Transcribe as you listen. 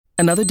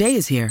Another day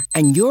is here,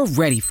 and you're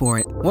ready for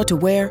it. What to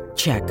wear?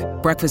 Check.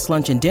 Breakfast,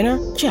 lunch, and dinner?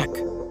 Check.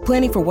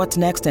 Planning for what's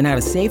next and how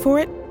to save for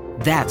it?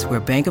 That's where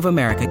Bank of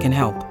America can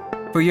help.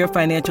 For your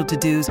financial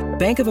to-dos,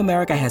 Bank of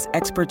America has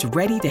experts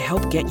ready to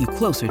help get you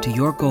closer to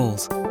your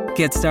goals.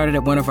 Get started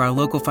at one of our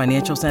local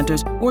financial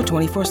centers or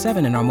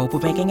 24/7 in our mobile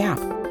banking app.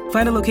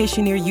 Find a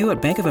location near you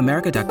at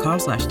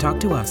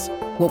bankofamerica.com/talktous.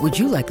 What would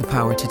you like the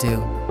power to do?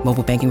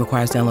 Mobile banking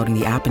requires downloading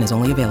the app and is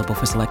only available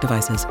for select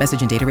devices.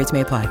 Message and data rates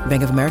may apply.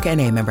 Bank of America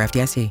N.A., member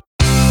FDIC.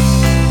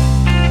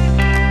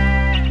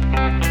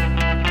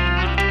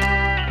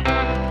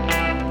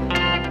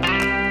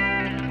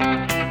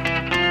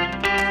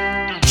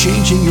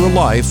 Changing your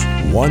life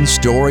one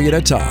story at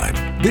a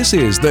time. This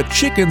is the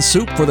Chicken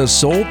Soup for the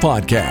Soul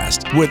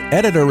podcast with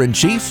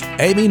Editor-in-Chief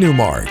Amy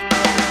Newmark.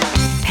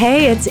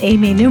 Hey, it's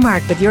Amy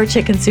Newmark with your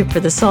Chicken Soup for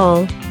the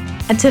Soul.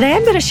 And today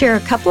I'm going to share a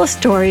couple of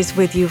stories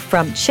with you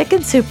from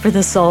Chicken Soup for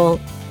the Soul,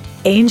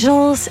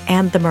 Angels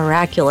and the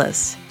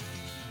Miraculous.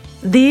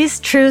 These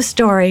true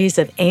stories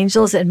of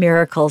angels and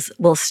miracles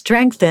will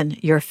strengthen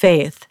your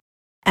faith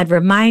and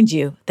remind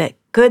you that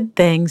good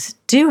things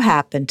do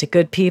happen to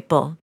good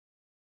people.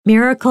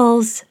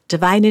 Miracles,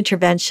 divine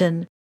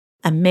intervention,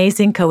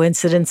 amazing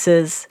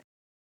coincidences.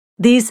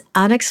 These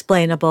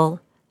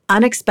unexplainable,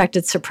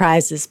 unexpected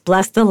surprises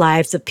bless the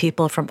lives of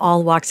people from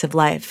all walks of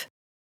life.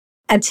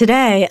 And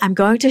today I'm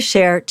going to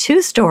share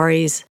two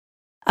stories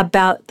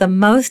about the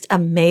most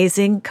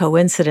amazing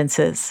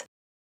coincidences.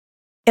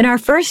 In our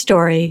first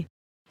story,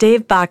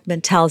 Dave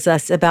Bachman tells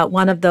us about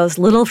one of those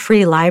little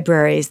free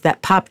libraries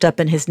that popped up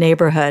in his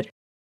neighborhood.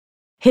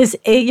 His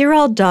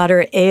 8-year-old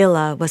daughter,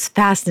 Ayla, was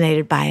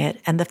fascinated by it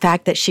and the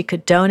fact that she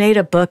could donate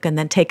a book and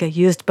then take a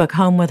used book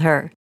home with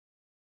her.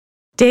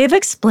 Dave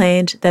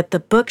explained that the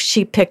book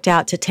she picked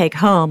out to take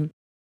home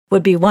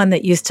would be one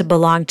that used to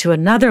belong to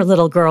another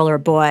little girl or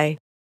boy.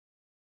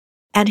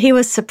 And he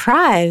was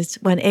surprised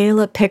when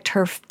Ayla picked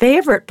her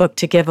favorite book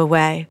to give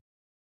away.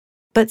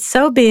 But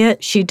so be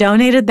it, she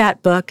donated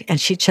that book and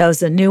she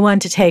chose a new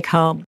one to take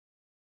home.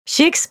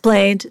 She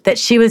explained that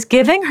she was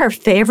giving her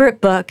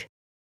favorite book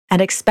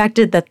and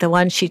expected that the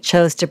one she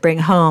chose to bring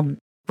home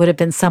would have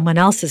been someone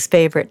else's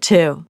favorite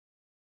too.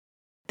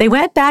 They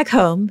went back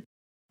home,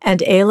 and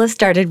Ayla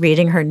started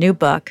reading her new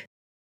book.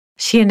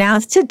 She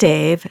announced to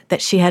Dave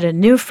that she had a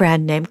new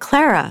friend named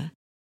Clara.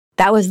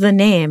 That was the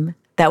name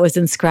that was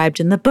inscribed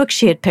in the book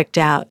she had picked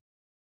out.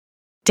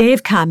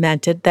 Dave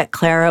commented that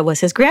Clara was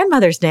his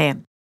grandmother's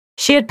name.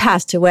 She had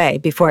passed away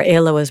before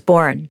Ayla was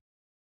born.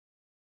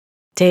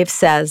 Dave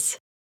says,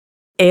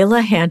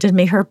 Ayla handed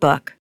me her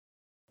book,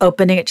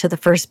 opening it to the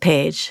first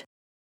page,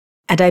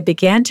 and I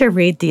began to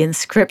read the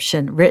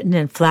inscription written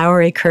in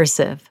flowery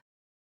cursive.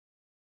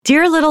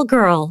 Dear little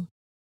girl,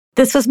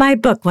 this was my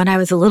book when I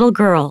was a little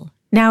girl.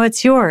 Now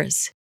it's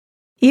yours.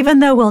 Even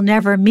though we'll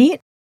never meet,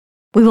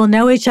 we will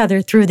know each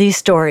other through these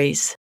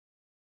stories.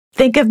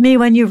 Think of me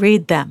when you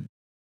read them.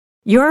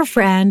 Your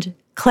friend,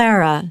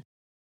 Clara,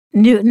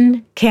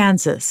 Newton,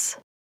 Kansas.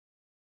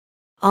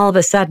 All of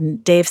a sudden,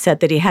 Dave said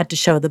that he had to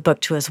show the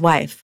book to his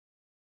wife.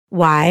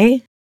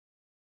 Why?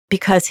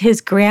 Because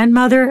his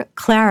grandmother,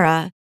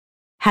 Clara,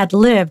 had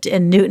lived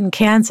in Newton,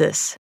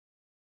 Kansas.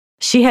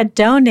 She had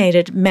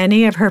donated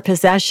many of her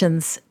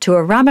possessions to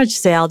a rummage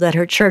sale that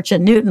her church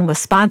in Newton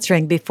was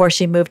sponsoring before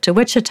she moved to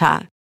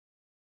Wichita.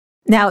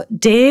 Now,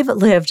 Dave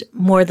lived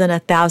more than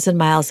 1,000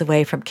 miles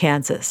away from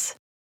Kansas.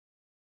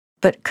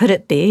 But could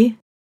it be?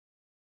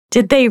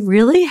 Did they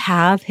really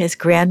have his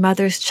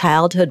grandmother's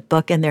childhood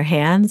book in their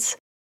hands?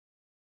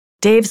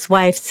 Dave's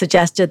wife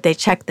suggested they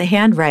check the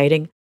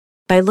handwriting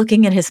by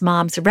looking in his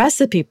mom's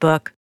recipe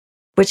book,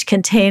 which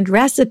contained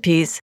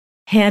recipes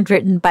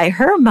handwritten by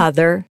her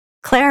mother,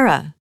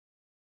 Clara.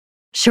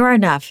 Sure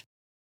enough,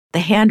 the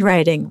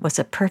handwriting was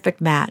a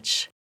perfect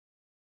match.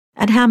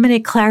 And how many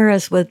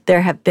Claras would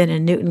there have been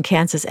in Newton,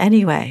 Kansas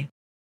anyway?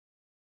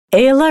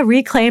 Ayla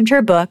reclaimed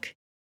her book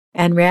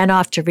and ran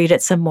off to read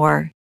it some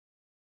more.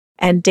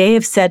 And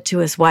Dave said to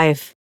his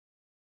wife,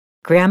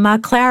 Grandma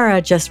Clara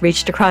just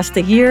reached across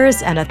the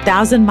years and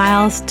 1,000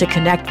 miles to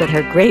connect with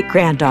her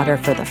great-granddaughter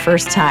for the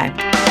first time.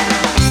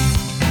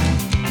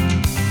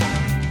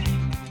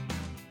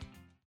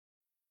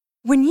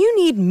 When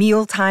you need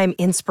mealtime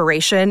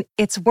inspiration,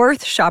 it's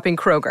worth shopping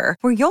Kroger,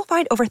 where you'll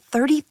find over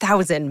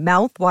 30,000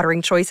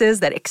 mouth-watering choices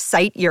that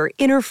excite your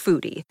inner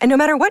foodie. And no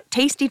matter what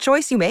tasty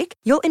choice you make,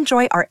 you'll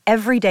enjoy our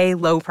everyday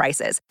low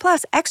prices,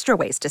 plus extra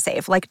ways to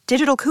save, like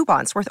digital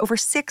coupons worth over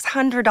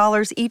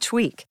 $600 each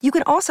week. You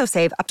can also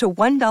save up to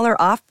 $1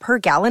 off per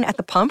gallon at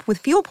the pump with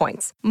fuel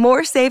points.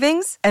 More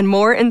savings and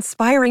more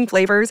inspiring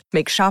flavors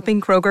make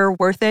shopping Kroger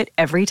worth it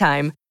every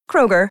time.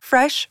 Kroger,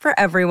 fresh for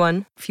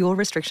everyone. Fuel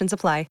restrictions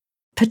apply.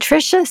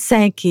 Patricia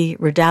Sankey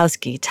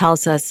Rudowski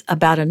tells us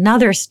about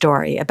another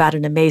story about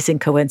an amazing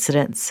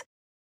coincidence.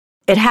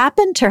 It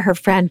happened to her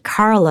friend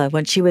Carla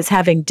when she was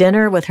having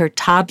dinner with her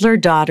toddler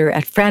daughter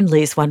at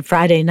Friendly's one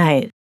Friday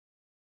night.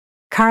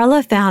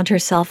 Carla found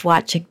herself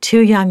watching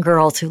two young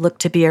girls who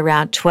looked to be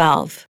around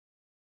 12.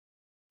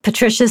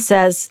 Patricia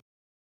says,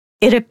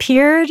 "It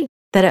appeared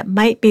that it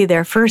might be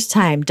their first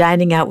time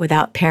dining out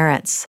without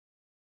parents.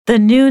 The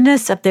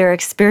newness of their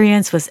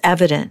experience was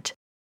evident.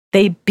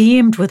 They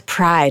beamed with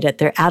pride at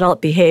their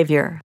adult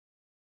behavior.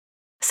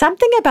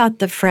 Something about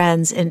the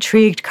friends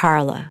intrigued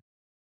Carla.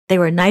 They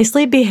were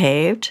nicely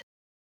behaved,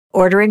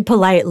 ordering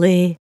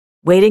politely,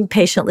 waiting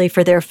patiently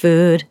for their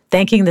food,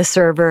 thanking the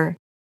server.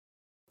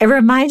 It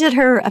reminded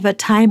her of a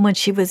time when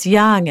she was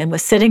young and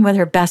was sitting with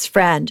her best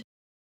friend,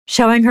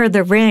 showing her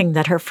the ring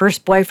that her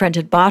first boyfriend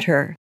had bought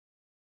her.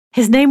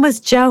 His name was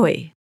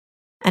Joey,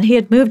 and he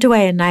had moved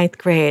away in 9th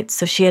grade,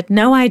 so she had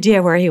no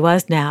idea where he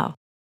was now.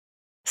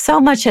 So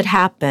much had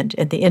happened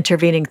in the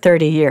intervening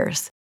 30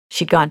 years.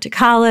 She'd gone to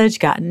college,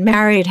 gotten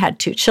married, had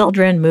 2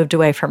 children, moved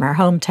away from her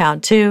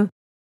hometown too.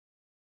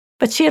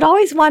 But she had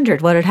always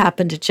wondered what had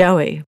happened to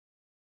Joey.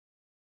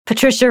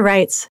 Patricia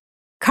writes,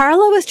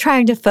 Carla was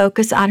trying to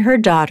focus on her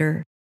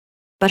daughter,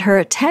 but her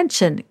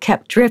attention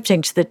kept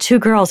drifting to the 2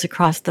 girls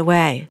across the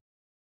way.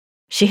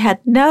 She had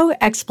no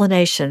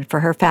explanation for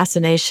her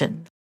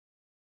fascination.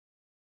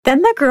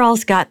 Then the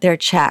girls got their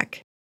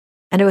check,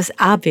 and it was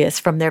obvious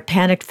from their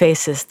panicked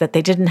faces that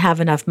they didn't have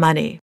enough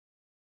money.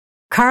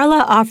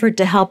 Carla offered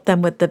to help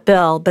them with the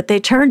bill, but they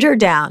turned her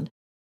down,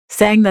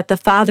 saying that the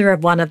father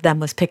of one of them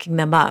was picking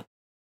them up.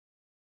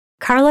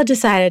 Carla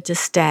decided to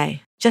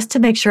stay, just to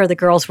make sure the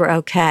girls were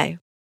okay.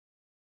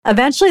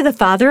 Eventually, the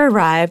father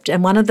arrived,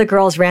 and one of the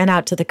girls ran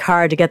out to the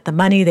car to get the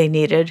money they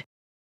needed.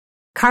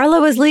 Carla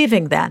was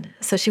leaving then,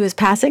 so she was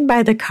passing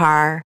by the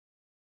car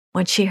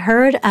when she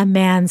heard a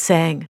man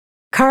saying,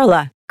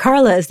 Carla,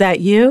 is that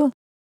you?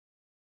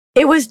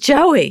 It was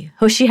Joey,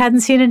 who she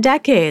hadn't seen in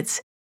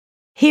decades.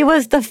 He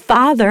was the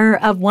father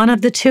of one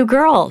of the 2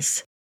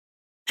 girls.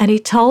 And he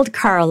told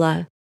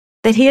Carla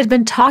that he had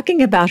been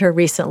talking about her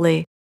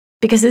recently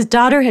because his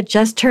daughter had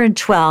just turned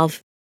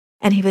 12,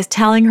 and he was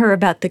telling her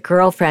about the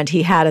girlfriend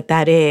he had at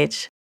that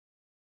age.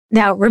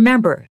 Now,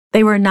 remember,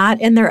 they were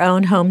not in their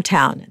own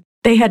hometown.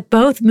 They had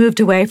both moved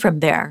away from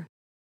there.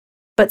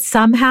 But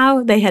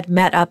somehow they had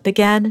met up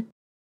again,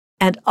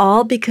 and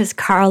all because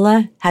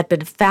Carla had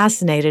been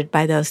fascinated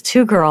by those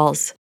 2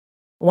 girls,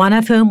 one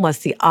of whom was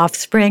the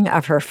offspring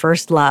of her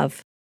first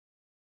love.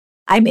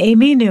 I'm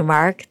Amy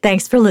Newmark.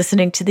 Thanks for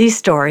listening to these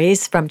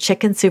stories from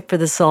Chicken Soup for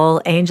the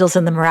Soul, Angels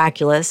and the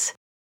Miraculous.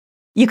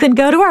 You can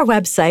go to our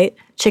website,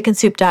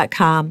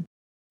 chickensoup.com,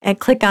 and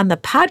click on the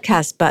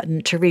podcast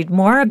button to read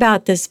more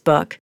about this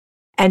book,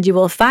 and you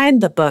will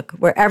find the book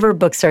wherever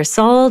books are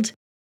sold,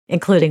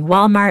 including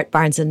Walmart,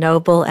 Barnes &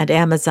 Noble, and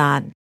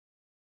Amazon.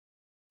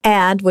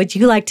 And would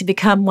you like to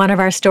become one of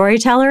our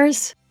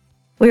storytellers?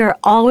 We are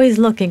always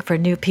looking for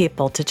new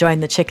people to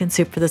join the Chicken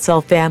Soup for the Soul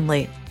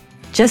family.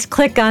 Just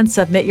click on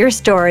Submit Your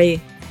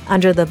Story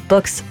under the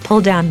Books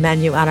pull-down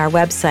menu on our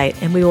website,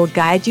 and we will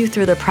guide you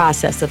through the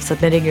process of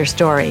submitting your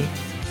story.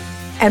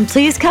 And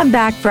please come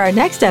back for our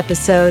next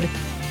episode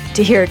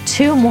to hear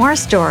 2 more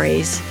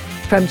stories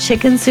from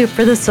Chicken Soup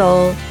for the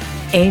Soul,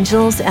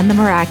 Angels and the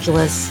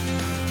Miraculous,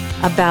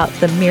 about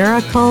the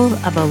miracle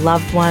of a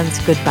loved one's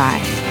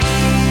goodbye.